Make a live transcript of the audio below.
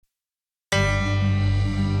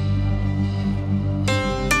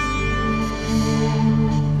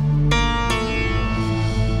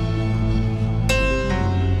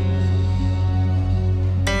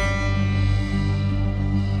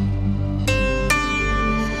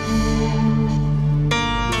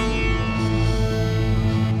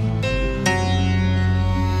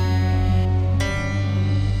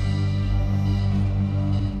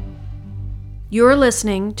You're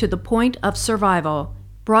listening to The Point of Survival,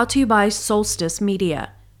 brought to you by Solstice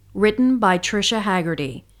Media, written by Trisha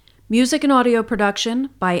Haggerty, music and audio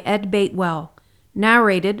production by Ed Batewell,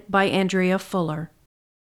 narrated by Andrea Fuller.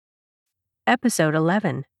 Episode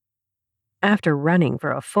 11. After running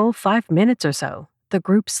for a full 5 minutes or so, the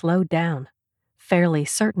group slowed down, fairly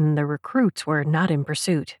certain the recruits were not in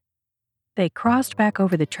pursuit. They crossed back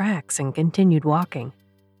over the tracks and continued walking.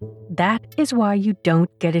 "That is why you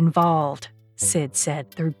don't get involved," Sid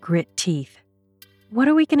said through grit teeth. "What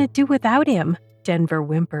are we going to do without him?" Denver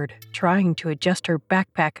whimpered, trying to adjust her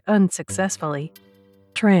backpack unsuccessfully.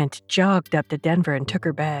 Trent jogged up to Denver and took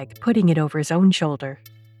her bag, putting it over his own shoulder.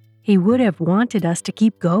 "He would have wanted us to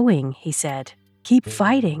keep going," he said. "Keep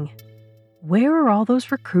fighting." "Where are all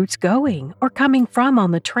those recruits going or coming from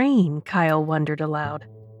on the train?" Kyle wondered aloud.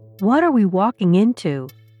 "What are we walking into?"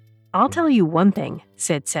 "I'll tell you one thing,"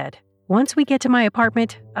 Sid said. "Once we get to my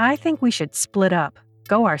apartment, I think we should split up,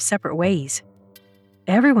 go our separate ways."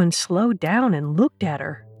 Everyone slowed down and looked at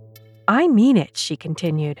her. "I mean it," she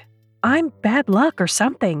continued. "I'm bad luck or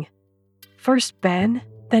something. First Ben,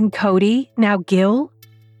 then Cody, now Gil.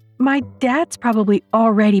 My dad's probably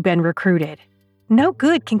already been recruited. No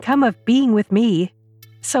good can come of being with me.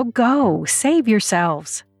 So go, save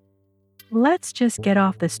yourselves." "Let's just get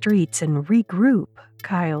off the streets and regroup,"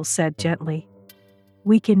 Kyle said gently.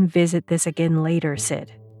 "We can visit this again later,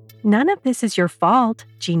 Sid." "None of this is your fault,"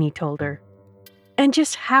 Jeannie told her. "And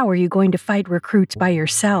just how are you going to fight recruits by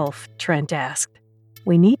yourself?" Trent asked.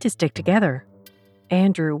 "We need to stick together."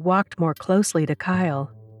 Andrew walked more closely to Kyle.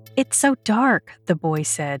 "It's so dark," the boy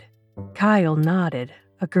said. Kyle nodded,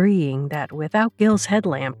 agreeing that without Gil's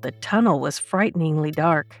headlamp, the tunnel was frighteningly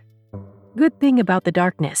dark. "Good thing about the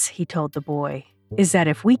darkness," he told the boy, "is that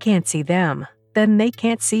if we can't see them, then they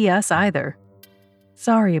can't see us either."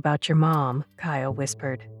 "Sorry about your mom," Kyle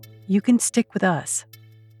whispered. "You can stick with us."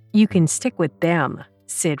 "You can stick with them,"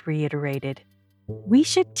 Sid reiterated. "We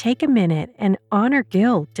should take a minute and honor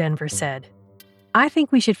Gil," Denver said. "I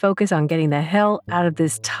think we should focus on getting the hell out of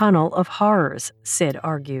this tunnel of horrors," Sid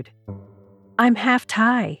argued. "I'm half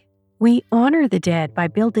Thai. We honor the dead by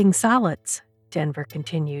building solids," Denver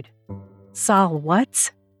continued. "Sol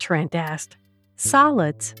what's?" Trent asked.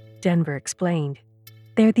 "Solids," Denver explained.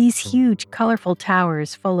 "They're these huge, colorful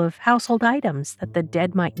towers full of household items that the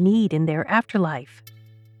dead might need in their afterlife."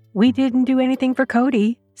 "We didn't do anything for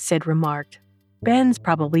Cody," Sid remarked. "Ben's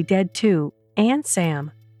probably dead too, and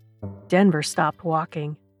Sam." Denver stopped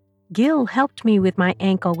walking. "Gil helped me with my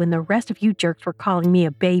ankle when the rest of you jerks were calling me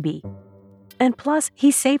a baby. And plus,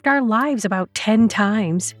 he saved our lives about 10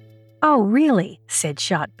 times. "Oh, really?" Sid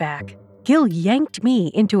shot back. "Gil yanked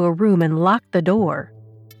me into a room and locked the door.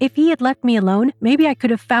 If he had left me alone, maybe I could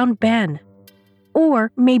have found Ben."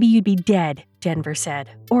 "Or maybe you'd be dead," Denver said,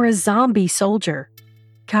 "or a zombie soldier."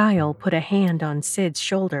 Kyle put a hand on Sid's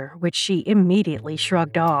shoulder, which she immediately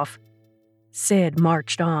shrugged off. Sid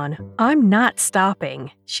marched on. "I'm not stopping,"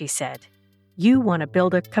 she said. "You want to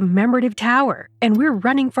build a commemorative tower, and we're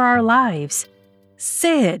running for our lives."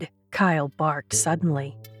 "Sid!" Kyle barked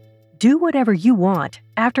suddenly. "Do whatever you want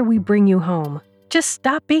after we bring you home. Just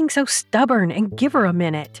stop being so stubborn and give her a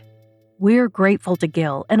minute. We're grateful to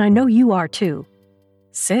Gil, and I know you are too."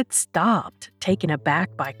 Sid stopped, taken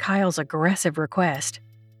aback by Kyle's aggressive request.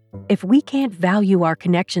 "If we can't value our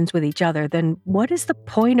connections with each other, then what is the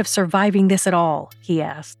point of surviving this at all?" he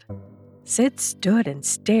asked. Sid stood and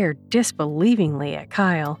stared disbelievingly at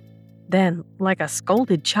Kyle. Then, like a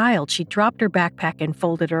scolded child, she dropped her backpack and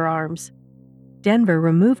folded her arms. Denver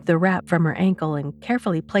removed the wrap from her ankle and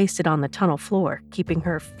carefully placed it on the tunnel floor, keeping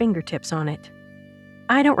her fingertips on it.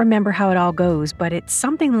 "I don't remember how it all goes, but it's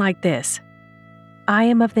something like this. I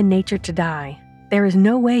am of the nature to die. There is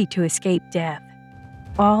no way to escape death.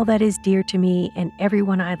 All that is dear to me and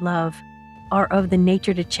everyone I love are of the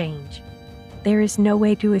nature to change. There is no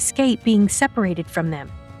way to escape being separated from them.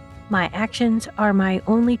 My actions are my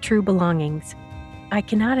only true belongings. I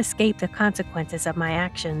cannot escape the consequences of my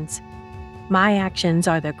actions. My actions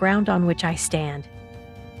are the ground on which I stand."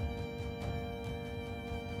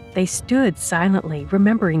 They stood silently,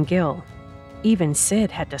 remembering Gil. Even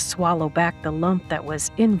Sid had to swallow back the lump that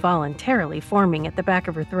was involuntarily forming at the back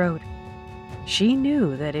of her throat. She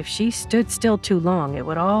knew that if she stood still too long, it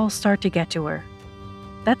would all start to get to her.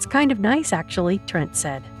 "That's kind of nice, actually," Trent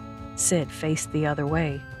said. Sid faced the other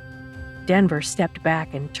way. Denver stepped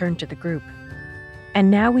back and turned to the group.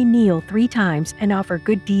 "And now we kneel 3 times and offer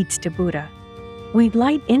good deeds to Buddha. We'd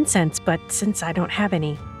light incense, but since I don't have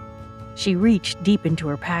any." She reached deep into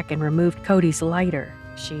her pack and removed Cody's lighter.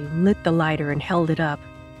 She lit the lighter and held it up.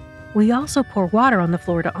 We also pour water on the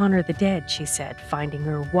floor to honor the dead, she said, finding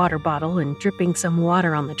her water bottle and dripping some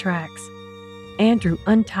water on the tracks. Andrew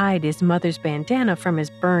untied his mother's bandana from his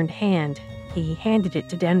burned hand. He handed it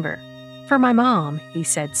to Denver. For my mom, he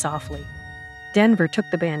said softly. Denver took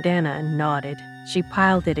the bandana and nodded. She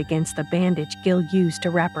piled it against the bandage Gil used to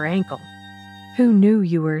wrap her ankle. Who knew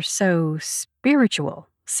you were so spiritual?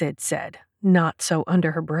 Sid said, not so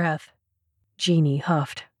under her breath. Jeannie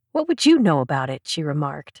huffed. What would you know about it? She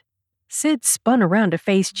remarked. Sid spun around to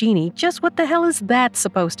face Jeannie. Just what the hell is that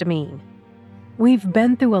supposed to mean? We've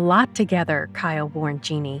been through a lot together, Kyle warned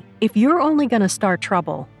Jeannie. If you're only gonna start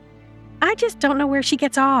trouble. I just don't know where she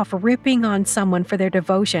gets off ripping on someone for their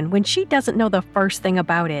devotion when she doesn't know the first thing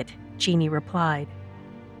about it, Jeannie replied.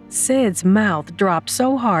 Sid's mouth dropped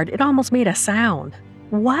so hard it almost made a sound.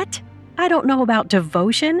 What? I don't know about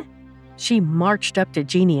devotion? She marched up to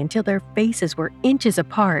Jeannie until their faces were inches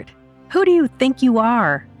apart. Who do you think you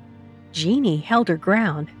are? Jeannie held her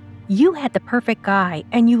ground. You had the perfect guy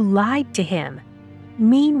and you lied to him.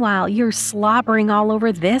 Meanwhile, you're slobbering all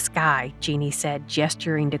over this guy, Jeannie said,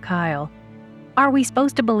 gesturing to Kyle. Are we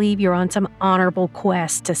supposed to believe you're on some honorable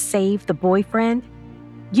quest to save the boyfriend?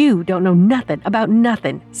 You don't know nothing about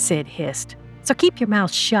nothing, Sid hissed. So keep your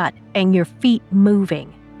mouth shut and your feet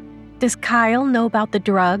moving. Does Kyle know about the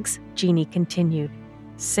drugs? Jeannie continued.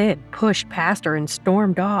 Sid pushed past her and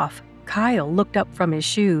stormed off. Kyle looked up from his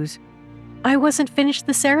shoes. I wasn't finished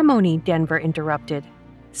the ceremony, Denver interrupted.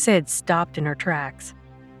 Sid stopped in her tracks.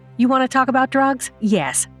 You want to talk about drugs?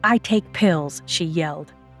 Yes, I take pills, she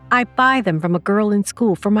yelled. I buy them from a girl in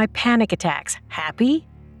school for my panic attacks. Happy?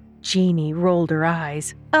 Jeannie rolled her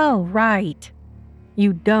eyes. Oh, right.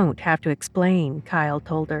 You don't have to explain, Kyle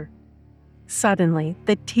told her. Suddenly,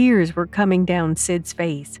 the tears were coming down Sid's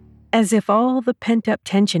face, as if all the pent-up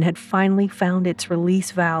tension had finally found its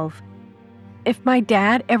release valve. If my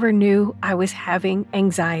dad ever knew I was having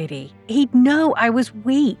anxiety, he'd know I was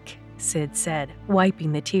weak, Sid said,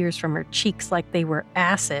 wiping the tears from her cheeks like they were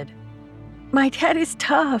acid. My dad is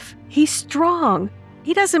tough. He's strong.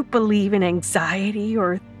 He doesn't believe in anxiety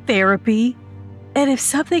or therapy. And if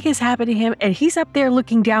something has happened to him and he's up there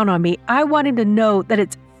looking down on me, I want him to know that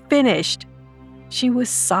it's finished. She was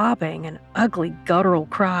sobbing an ugly guttural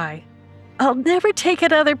cry. I'll never take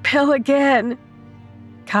another pill again.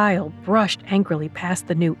 Kyle brushed angrily past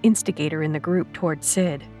the new instigator in the group toward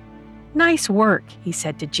Sid. Nice work, he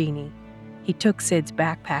said to Jeannie. He took Sid's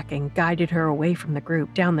backpack and guided her away from the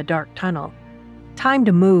group down the dark tunnel. Time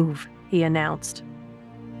to move, he announced.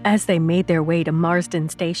 As they made their way to Marsden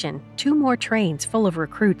Station, 2 more trains full of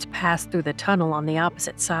recruits passed through the tunnel on the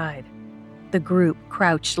opposite side. The group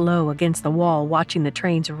crouched low against the wall, watching the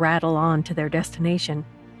trains rattle on to their destination.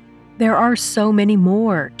 There are so many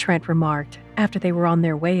more, Trent remarked, after they were on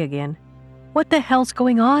their way again. What the hell's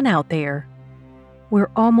going on out there? We're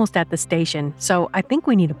almost at the station, so I think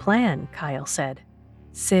we need a plan, Kyle said.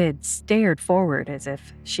 Sid stared forward as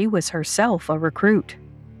if she was herself a recruit.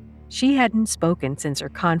 She hadn't spoken since her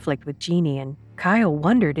conflict with Jeannie, and Kyle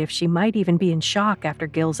wondered if she might even be in shock after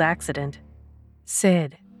Gil's accident.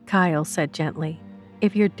 Sid, Kyle said gently,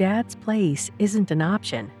 if your dad's place isn't an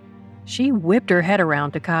option. She whipped her head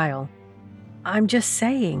around to Kyle. I'm just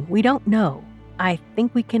saying, we don't know. I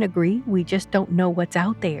think we can agree we just don't know what's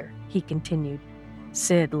out there, he continued.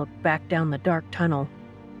 Sid looked back down the dark tunnel.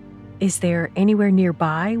 Is there anywhere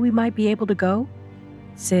nearby we might be able to go?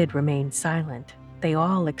 Sid remained silent. They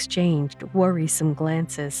all exchanged worrisome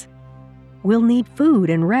glances. We'll need food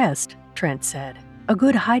and rest, Trent said. A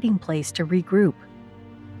good hiding place to regroup.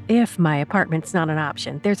 If my apartment's not an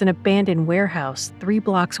option, there's an abandoned warehouse 3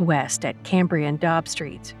 blocks west at Cambria and Dobb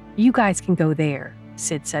Streets. You guys can go there,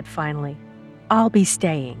 Sid said finally. I'll be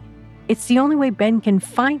staying. It's the only way Ben can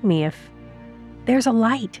find me if... There's a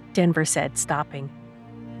light, Denver said, stopping.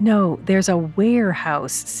 No, there's a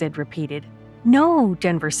warehouse, Sid repeated. No,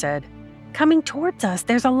 Denver said. Coming towards us,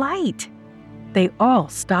 there's a light. They all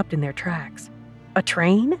stopped in their tracks. A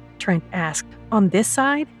train? Trent asked. On this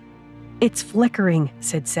side? It's flickering,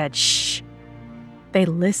 Sid said. Shh. They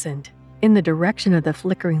listened. In the direction of the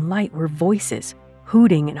flickering light were voices,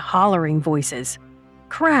 hooting and hollering voices.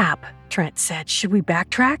 Crap, Trent said. Should we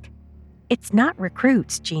backtrack? It's not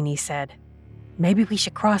recruits, Jeannie said. Maybe we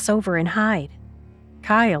should cross over and hide.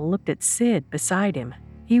 Kyle looked at Sid beside him.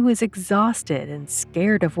 He was exhausted and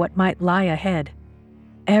scared of what might lie ahead.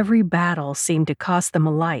 Every battle seemed to cost them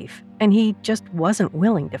a life, and he just wasn't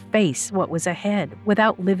willing to face what was ahead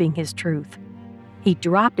without living his truth. He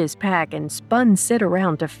dropped his pack and spun Sid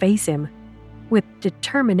around to face him. With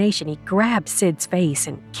determination, he grabbed Sid's face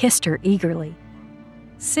and kissed her eagerly.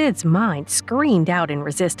 Sid's mind screamed out in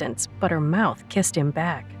resistance, but her mouth kissed him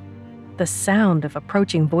back. The sound of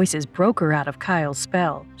approaching voices broke her out of Kyle's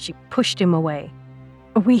spell. She pushed him away.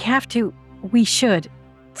 We should,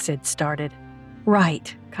 Sid started.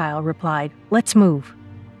 Right, Kyle replied. Let's move.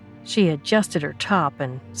 She adjusted her top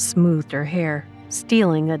and smoothed her hair,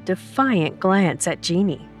 stealing a defiant glance at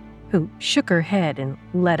Jeannie, who shook her head and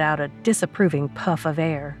let out a disapproving puff of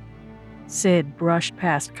air. Sid brushed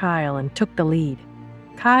past Kyle and took the lead.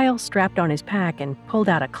 Kyle strapped on his pack and pulled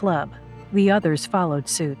out a club. The others followed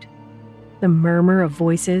suit. The murmur of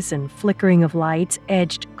voices and flickering of lights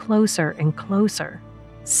edged closer and closer.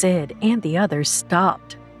 Sid and the others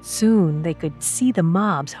stopped. Soon they could see the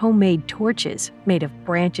mob's homemade torches made of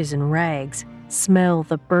branches and rags, smell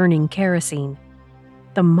the burning kerosene.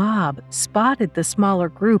 The mob spotted the smaller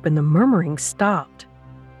group and the murmuring stopped.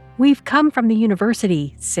 "We've come from the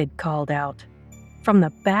university," Sid called out. From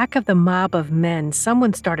the back of the mob of men,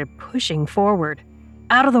 someone started pushing forward.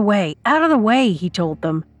 Out of the way, he told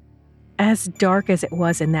them. As dark as it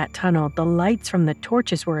was in that tunnel, the lights from the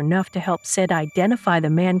torches were enough to help Sid identify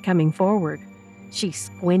the man coming forward. She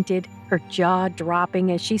squinted, her jaw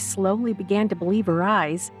dropping as she slowly began to believe her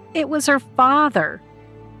eyes. It was her father.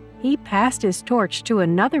 He passed his torch to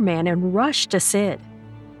another man and rushed to Sid.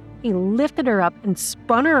 He lifted her up and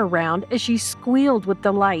spun her around as she squealed with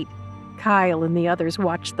delight. Kyle and the others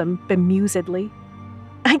watched them bemusedly.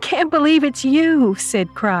 "I can't believe it's you,"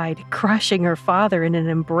 Sid cried, crushing her father in an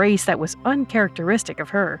embrace that was uncharacteristic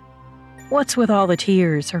of her. "What's with all the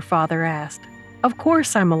tears?" her father asked. "Of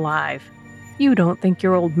course I'm alive. You don't think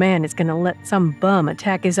your old man is going to let some bum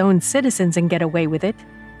attack his own citizens and get away with it?"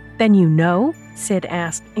 "Then you know?" Sid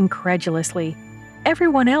asked incredulously.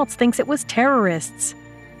 "Everyone else thinks it was terrorists."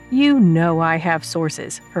 "You know I have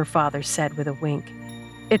sources," her father said with a wink.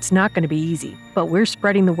 "It's not going to be easy, but we're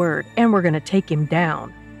spreading the word, and we're going to take him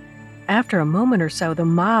down." After a moment or so, the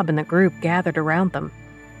mob and the group gathered around them.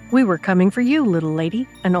 "We were coming for you, little lady,"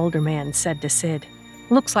 an older man said to Sid.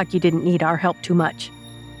 "Looks like you didn't need our help too much."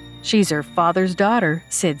 "She's her father's daughter,"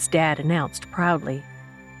 Sid's dad announced proudly.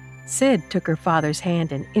 Sid took her father's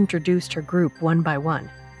hand and introduced her group one by one.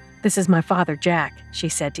 "This is my father, Jack," she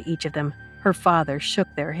said to each of them. Her father shook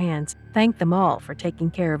their hands, thanked them all for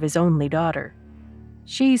taking care of his only daughter.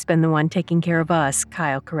 "She's been the one taking care of us,"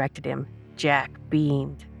 Kyle corrected him. Jack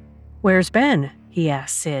beamed. "Where's Ben?" he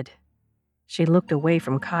asked Sid. She looked away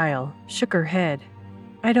from Kyle, shook her head.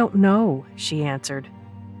 "I don't know," she answered.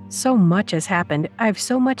 "So much has happened. I've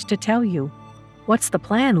so much to tell you." "What's the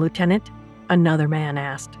plan, Lieutenant?" another man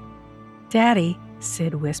asked. "Daddy,"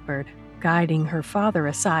 Sid whispered, guiding her father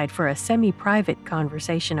aside for a semi-private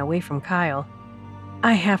conversation away from Kyle.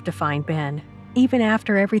 "I have to find Ben. Even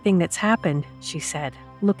after everything that's happened," she said,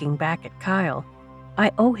 looking back at Kyle.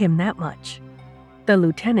 "I owe him that much." The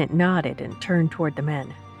lieutenant nodded and turned toward the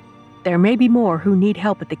men. "There may be more who need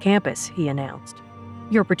help at the campus," he announced.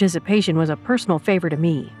 "Your participation was a personal favor to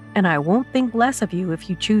me, and I won't think less of you if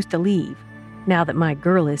you choose to leave, now that my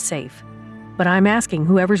girl is safe. But I'm asking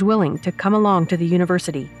whoever's willing to come along to the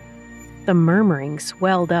university." The murmuring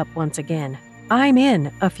swelled up once again. "I'm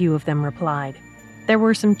in," a few of them replied. There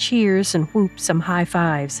were some cheers and whoops, some high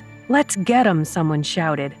fives. "Let's get 'em," someone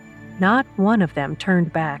shouted. Not one of them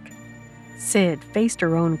turned back. Sid faced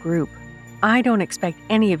her own group. "I don't expect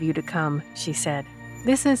any of you to come," she said.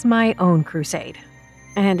 "This is my own crusade.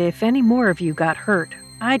 And if any more of you got hurt,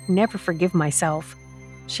 I'd never forgive myself."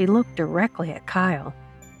 She looked directly at Kyle.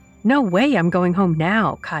 "No way I'm going home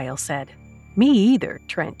now," Kyle said. "Me either,"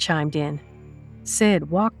 Trent chimed in.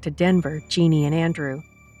 Sid walked to Denver, Jeannie, and Andrew.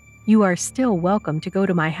 "You are still welcome to go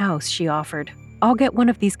to my house," she offered. "I'll get one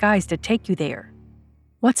of these guys to take you there."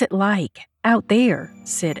 "What's it like, out there?"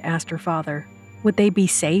 Sid asked her father. "Would they be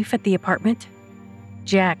safe at the apartment?"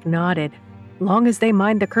 Jack nodded. "Long as they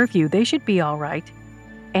mind the curfew, they should be all right.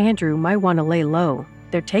 Andrew might want to lay low.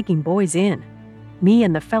 They're taking boys in. Me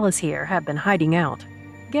and the fellas here have been hiding out.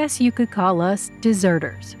 Guess you could call us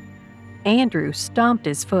deserters." Andrew stomped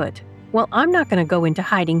his foot. "Well, I'm not going to go into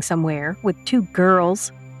hiding somewhere with two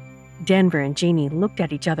girls." Denver and Jeannie looked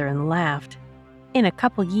at each other and laughed. "In a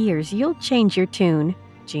couple years, you'll change your tune,"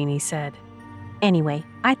 Jeannie said. "Anyway,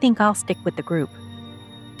 I think I'll stick with the group."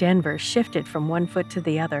 Denver shifted from one foot to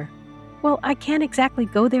the other. "Well, I can't exactly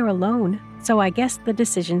go there alone, so I guess the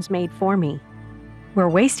decision's made for me." "We're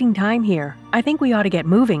wasting time here. I think we ought to get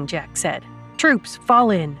moving," Jack said. "Troops, fall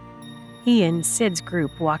in." He and Sid's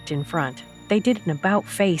group walked in front. They did an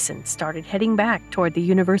about-face and started heading back toward the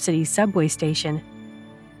university's subway station.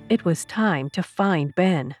 It was time to find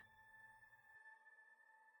Ben.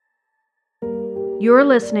 You're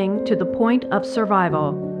listening to The Point of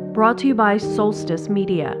Survival, brought to you by Solstice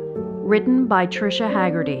Media. Written by Trisha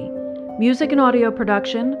Haggerty. Music and audio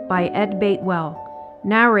production by Ed Batewell.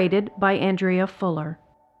 Narrated by Andrea Fuller.